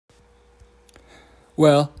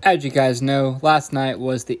Well, as you guys know, last night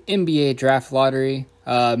was the NBA draft lottery.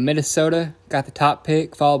 Minnesota got the top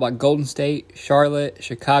pick, followed by Golden State, Charlotte,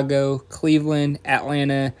 Chicago, Cleveland,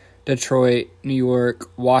 Atlanta, Detroit, New York,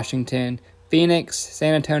 Washington, Phoenix,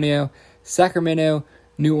 San Antonio, Sacramento,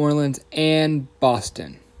 New Orleans, and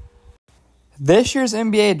Boston. This year's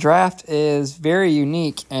NBA draft is very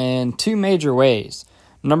unique in two major ways.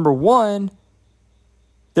 Number one,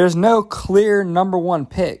 there's no clear number one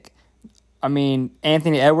pick. I mean,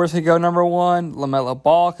 Anthony Edwards could go number one, LaMelo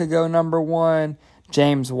Ball could go number one,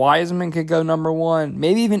 James Wiseman could go number one,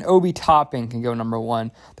 maybe even Obi Toppin can go number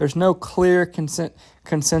one. There's no clear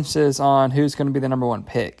consensus on who's going to be the number one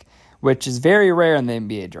pick, which is very rare in the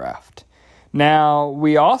NBA draft. Now,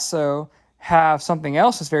 we also have something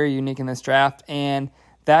else that's very unique in this draft, and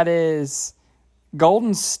that is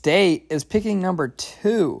Golden State is picking number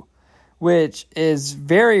 2, which is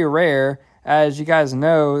very rare. As you guys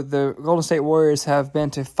know, the Golden State Warriors have been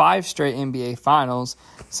to 5 straight NBA Finals,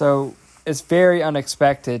 so it's very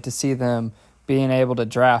unexpected to see them being able to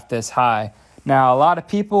draft this high. Now, a lot of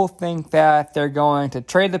people think that they're going to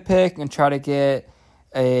trade the pick and try to get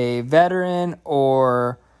a veteran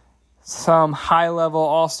or some high-level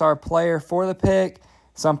all-star player for the pick.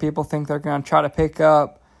 Some people think they're going to try to pick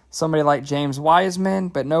up somebody like James Wiseman,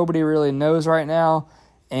 but nobody really knows right now.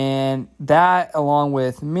 And that, along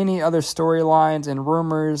with many other storylines and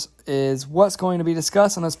rumors, is what's going to be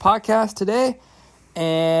discussed on this podcast today.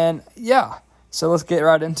 And yeah, so let's get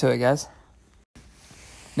right into it, guys.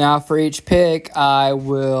 Now, for each pick, I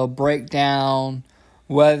will break down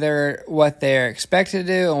what they're expected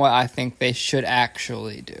to do and what I think they should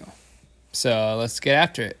actually do. So let's get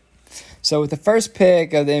after it. So with the first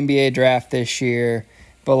pick of the NBA draft this year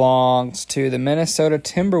belongs to the Minnesota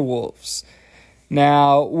Timberwolves.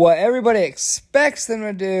 Now, what everybody expects them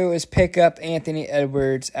to do is pick up Anthony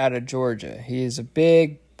Edwards out of Georgia. He's a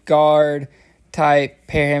big guard type,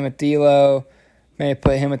 pair him with D'Lo, maybe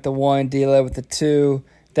put him at the 1, D'Lo with the 2,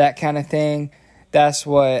 that kind of thing. That's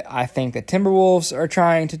what I think the Timberwolves are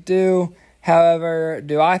trying to do. However,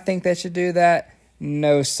 do I think they should do that?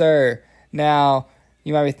 No, sir. Now,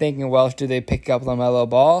 you might be thinking, well, do they pick up LaMelo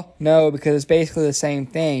Ball? No, because it's basically the same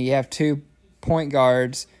thing. You have 2 point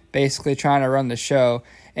guards basically trying to run the show.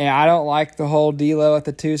 And I don't like the whole D'Lo at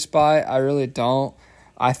the 2 spot. I really don't.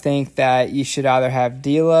 I think that you should either have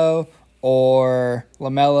D'Lo or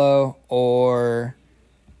LaMelo or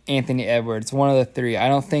Anthony Edwards, one of the 3. I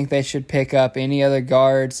don't think they should pick up any other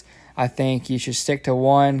guards. I think you should stick to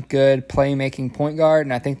one good playmaking point guard,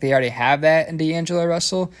 and I think they already have that in D'Angelo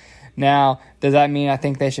Russell. Now, does that mean I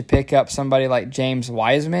think they should pick up somebody like James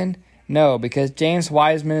Wiseman? No, because James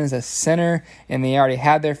Wiseman is a center, and they already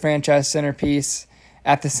have their franchise centerpiece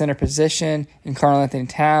at the center position in Karl-Anthony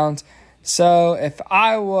Towns. So if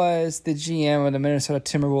I was the GM of the Minnesota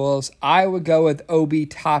Timberwolves, I would go with Obi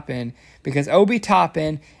Toppin, because Obi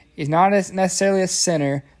Toppin is not necessarily a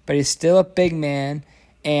center, but he's still a big man,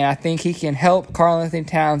 and I think he can help Karl-Anthony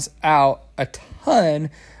Towns out a ton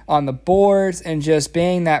on the boards and just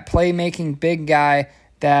being that playmaking big guy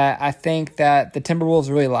that I think that the Timberwolves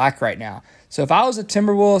really lack right now. So if I was the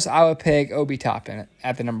Timberwolves, I would pick Obi Toppin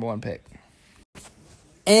at the number 1 pick.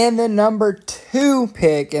 And the number 2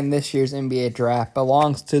 pick in this year's NBA draft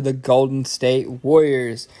belongs to the Golden State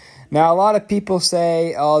Warriors. Now, a lot of people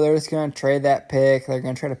say, oh, they're just going to trade that pick. They're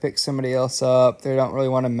going to try to pick somebody else up. They don't really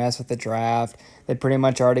want to mess with the draft. They pretty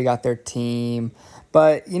much already got their team.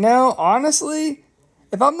 But, honestly,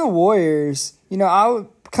 if I'm the Warriors, I would,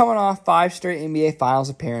 coming off 5 straight NBA Finals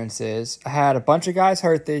appearances. I had a bunch of guys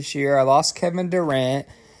hurt this year. I lost Kevin Durant.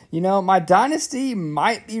 My dynasty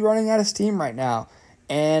might be running out of steam right now.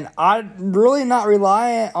 And I'm really not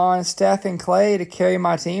reliant on Steph and Klay to carry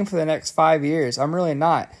my team for the next 5 years. I'm really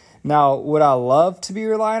not. Now, would I love to be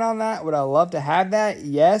relying on that? Would I love to have that?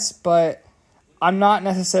 Yes, but I'm not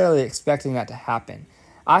necessarily expecting that to happen.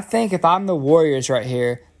 I think if I'm the Warriors right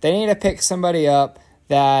here, they need to pick somebody up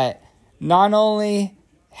that not only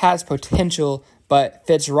has potential, but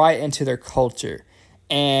fits right into their culture.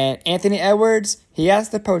 And Anthony Edwards, he has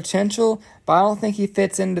the potential, but I don't think he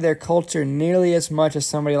fits into their culture nearly as much as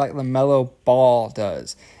somebody like LaMelo Ball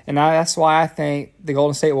does. And that's why I think the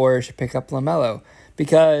Golden State Warriors should pick up LaMelo.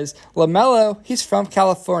 Because LaMelo, he's from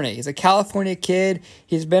California. He's a California kid.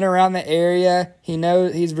 He's been around the area. He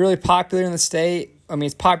knows he's really popular in the state. I mean,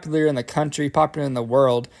 he's popular in the country, popular in the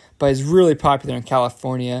world, but he's really popular in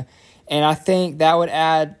California. And I think that would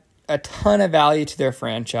add a ton of value to their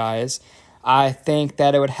franchise. I think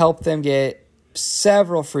that it would help them get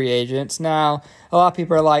several free agents. Now, a lot of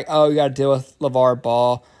people are like, oh, you got to deal with LeVar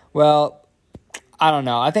Ball. Well, I don't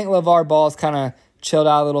know. I think LeVar Ball is kind of chilled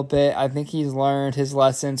out a little bit. I think he's learned his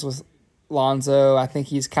lessons with Lonzo. I think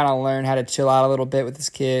he's kind of learned how to chill out a little bit with his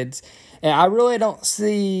kids. And I really don't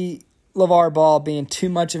see LeVar Ball being too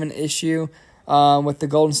much of an issue with the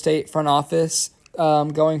Golden State front office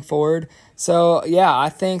going forward. So, yeah, I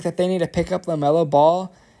think that they need to pick up LaMelo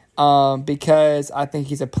Ball because I think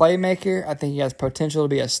he's a playmaker. I think he has potential to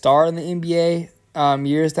be a star in the NBA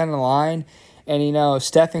years down the line. And,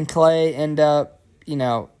 Steph and Clay end up,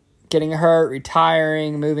 getting hurt,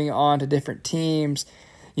 retiring, moving on to different teams.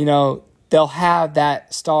 They'll have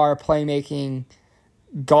that star playmaking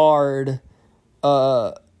guard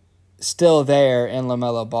still there in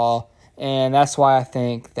LaMelo Ball. And that's why I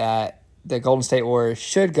think that the Golden State Warriors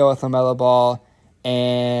should go with LaMelo Ball.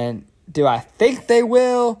 And do I think they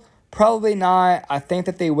will? Probably not. I think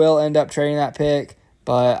that they will end up trading that pick,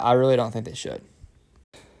 but I really don't think they should.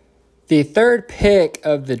 The third pick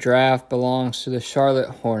of the draft belongs to the Charlotte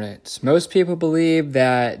Hornets. Most people believe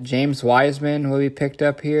that James Wiseman will be picked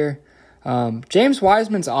up here. James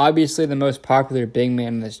Wiseman's obviously the most popular big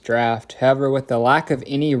man in this draft. However, with the lack of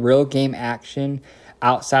any real game action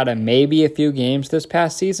outside of maybe a few games this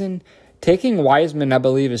past season, taking Wiseman, I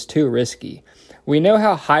believe, is too risky. We know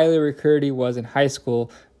how highly recruited he was in high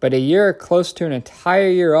school, but a year or close to an entire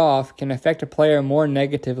year off can affect a player more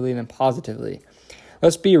negatively than positively.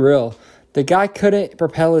 Let's be real. The guy couldn't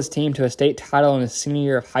propel his team to a state title in his senior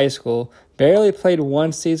year of high school, barely played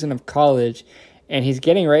one season of college, and he's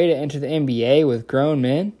getting ready to enter the NBA with grown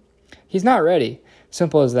men? He's not ready.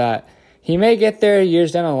 Simple as that. He may get there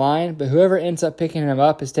years down the line, but whoever ends up picking him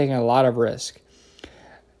up is taking a lot of risk.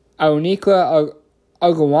 Onyeka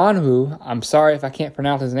Okongwu, I'm sorry if I can't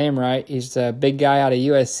pronounce his name right, he's a big guy out of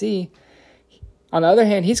USC. On the other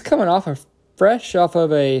hand, he's coming fresh off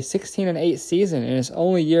of a 16-8 season in his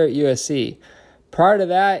only year at USC. Prior to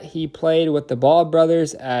that, he played with the Ball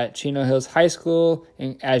brothers at Chino Hills High School,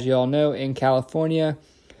 as you all know, in California.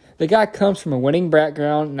 The guy comes from a winning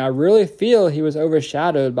background, and I really feel he was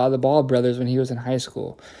overshadowed by the Ball brothers when he was in high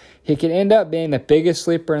school. He could end up being the biggest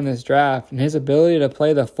sleeper in this draft, and his ability to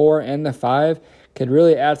play the 4 and the 5 could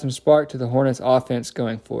really add some spark to the Hornets' offense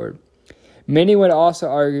going forward. Many would also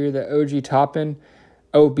argue that OB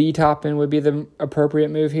Toppin would be the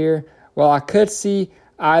appropriate move here. While I could see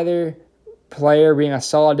either player being a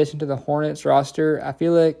solid addition to the Hornets roster, I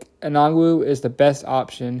feel like Okongwu is the best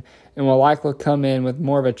option and will likely come in with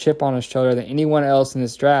more of a chip on his shoulder than anyone else in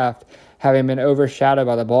this draft, having been overshadowed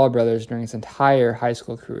by the Ball brothers during his entire high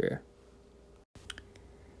school career.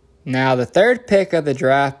 Now, the third pick of the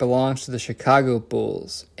draft belongs to the Chicago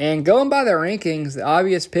Bulls. And going by the rankings, the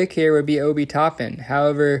obvious pick here would be Obi Toppin.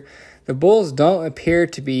 However, the Bulls don't appear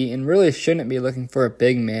to be and really shouldn't be looking for a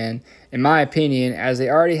big man, in my opinion, as they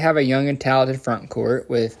already have a young and talented front court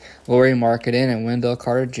with Lauri Markkanen and Wendell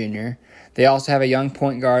Carter Jr. They also have a young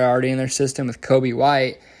point guard already in their system with Kobe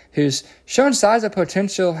White, who's shown signs of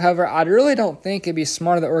potential. However, I really don't think it'd be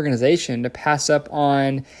smart of the organization to pass up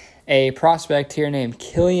on a prospect here named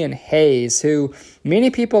Killian Hayes, who many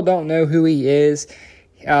people don't know who he is.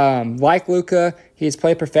 Like Luka, he's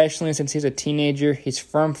played professionally since he's a teenager. He's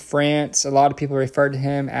from France. A lot of people refer to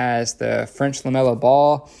him as the French LaMelo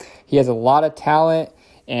Ball. He has a lot of talent,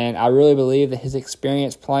 and I really believe that his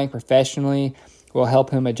experience playing professionally will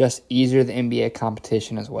help him adjust easier to the NBA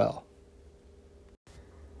competition as well.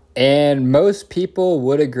 And most people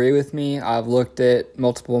would agree with me. I've looked at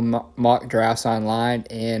multiple mock drafts online,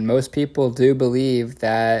 and most people do believe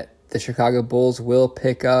that the Chicago Bulls will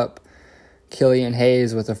pick up Killian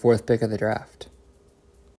Hayes with the fourth pick of the draft.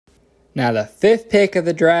 Now, the fifth pick of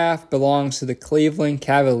the draft belongs to the Cleveland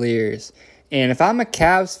Cavaliers. And if I'm a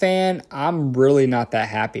Cavs fan, I'm really not that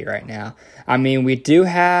happy right now. I mean, we do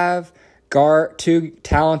have two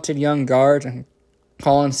talented young guards,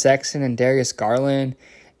 Colin Sexton and Darius Garland.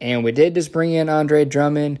 And we did just bring in Andre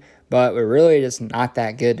Drummond, but we're really just not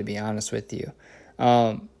that good, to be honest with you.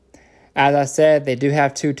 As I said, they do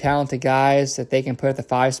have two talented guys that they can put at the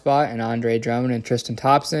 5 spot, and Andre Drummond and Tristan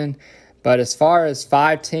Thompson. But as far as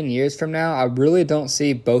 5-10 years from now, I really don't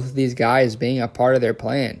see both of these guys being a part of their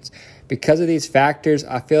plans. Because of these factors,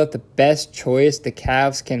 I feel that the best choice the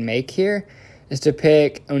Cavs can make here is to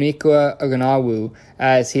pick Onyeka Okongwu,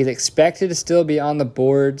 as he's expected to still be on the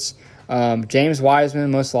boards. James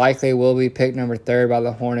Wiseman most likely will be picked number 3 by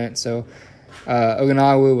the Hornets, so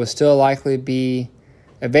Okongwu will still likely be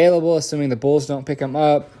available, assuming the Bulls don't pick him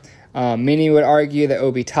up. Many would argue that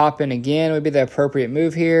Obi Toppin, again, would be the appropriate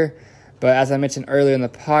move here. But as I mentioned earlier in the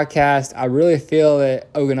podcast, I really feel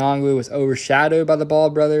that Okongwu was overshadowed by the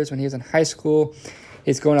Ball brothers when he was in high school.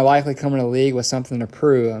 he's going to likely come in the league with something to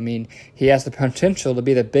prove. I mean, he has the potential to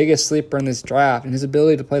be the biggest sleeper in this draft, and his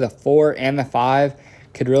ability to play the 4 and the 5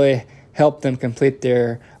 could really help them complete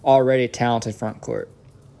their already talented front court.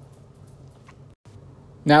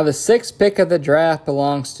 Now, the 6th pick of the draft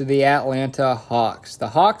belongs to the Atlanta Hawks. The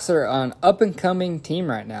Hawks are an up-and-coming team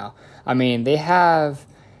right now. I mean, they have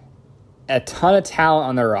a ton of talent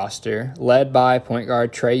on their roster, led by point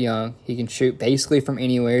guard Trae Young. He can shoot basically from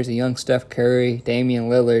anywhere. He's a young Steph Curry, Damian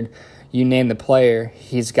Lillard. You name the player,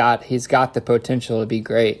 he's got the potential to be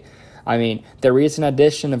great. I mean, the recent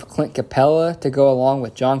addition of Clint Capella to go along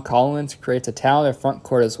with John Collins creates a talented front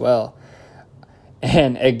court as well.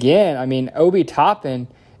 And again, I mean, Obi Toppin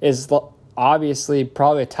is obviously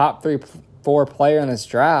probably a top 3-4 player in this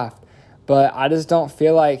draft, but I just don't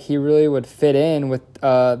feel like he really would fit in with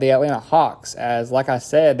the Atlanta Hawks, as, like I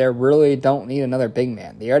said, they really don't need another big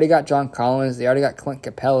man. They already got John Collins. They already got Clint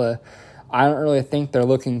Capella. I don't really think they're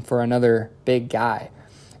looking for another big guy.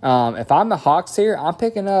 If I'm the Hawks here, I'm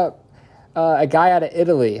picking up a guy out of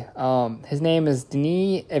Italy. His name is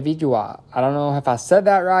Denis Evidua. I don't know if I said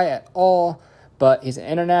that right at all, but he's an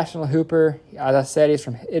international hooper. As I said, he's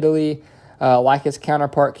from Italy, like his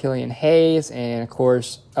counterpart Killian Hayes, and, of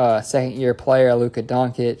course, second-year player Luka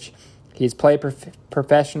Doncic. He's played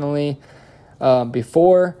professionally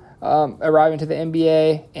before arriving to the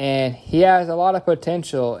NBA, and he has a lot of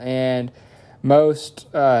potential. And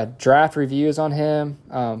most draft reviews on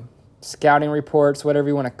him, scouting reports, whatever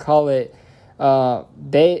you want to call it,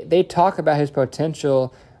 they talk about his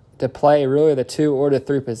potential to play really the 2 or the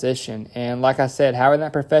 3 position. And like I said, having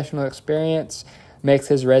that professional experience makes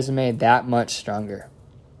his resume that much stronger.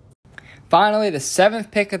 Finally, the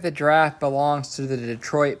 7th pick of the draft belongs to the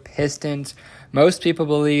Detroit Pistons. Most people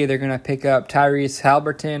believe they're going to pick up Tyrese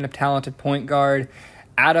Haliburton, a talented point guard,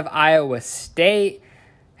 out of Iowa State.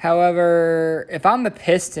 However, if I'm the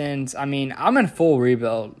Pistons, I mean, I'm in full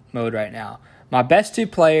rebuild mode right now. My best 2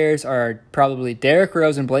 players are probably Derrick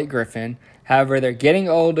Rose and Blake Griffin. However, they're getting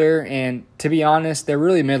older, and to be honest, they're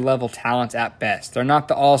really mid-level talents at best. They're not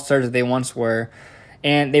the all-stars that they once were,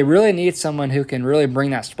 and they really need someone who can really bring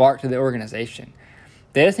that spark to the organization.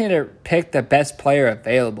 They just need to pick the best player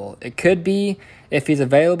available. It could be, if he's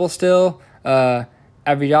available still,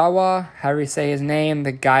 Avidawa, however you say his name,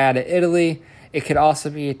 the guy out of Italy. It could also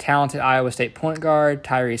be a talented Iowa State point guard,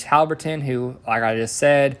 Tyrese Haliburton, who, like I just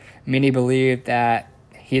said, many believe that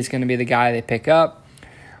he's going to be the guy they pick up.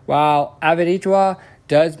 While Avidawa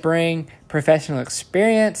does bring professional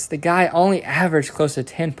experience, the guy only averaged close to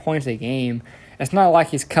 10 points a game. It's not like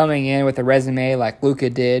he's coming in with a resume like Luka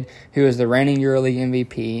did, who was the reigning EuroLeague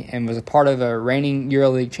MVP and was a part of a reigning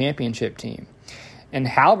EuroLeague championship team. And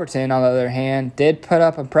Haliburton, on the other hand, did put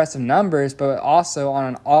up impressive numbers, but also on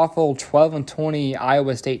an awful 12-20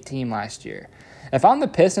 Iowa State team last year. If I'm the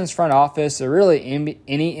Pistons front office, or really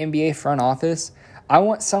any NBA front office, I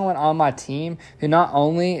want someone on my team who not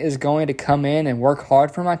only is going to come in and work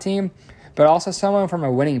hard for my team, but also someone from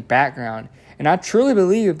a winning background. And I truly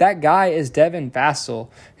believe that guy is Devin Vassell,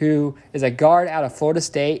 who is a guard out of Florida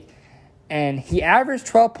State. And he averaged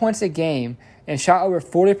 12 points a game and shot over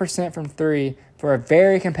 40% from 3 for a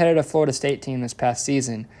very competitive Florida State team this past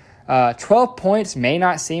season. 12 points may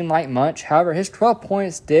not seem like much. However, his 12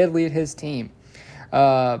 points did lead his team.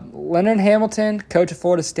 Leonard Hamilton, coach of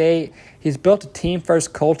Florida State, he's built a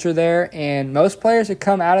team-first culture there, and most players who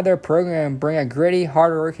come out of their program bring a gritty,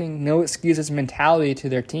 hard-working, no-excuses mentality to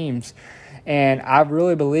their teams. And I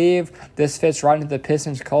really believe this fits right into the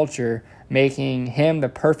Pistons culture, making him the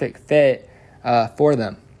perfect fit for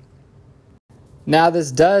them. Now,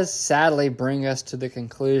 this does sadly bring us to the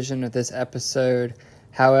conclusion of this episode.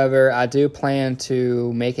 However, I do plan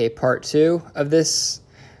to make a part 2 of this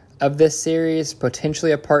series,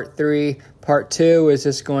 potentially a part 3. Part 2 is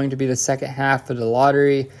just going to be the second half of the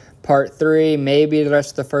lottery. Part 3, maybe the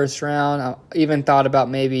rest of the first round. I even thought about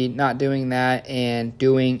maybe not doing that and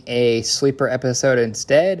doing a sleeper episode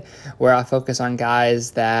instead, where I focus on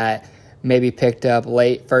guys that maybe picked up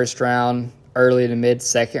late first round, early to mid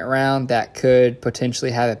second round, that could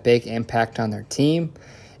potentially have a big impact on their team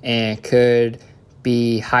and could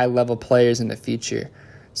be high-level players in the future.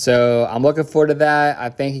 So I'm looking forward to that. I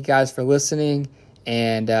thank you guys for listening.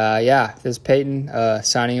 And, this is Peyton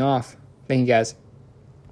signing off. Thank you, guys.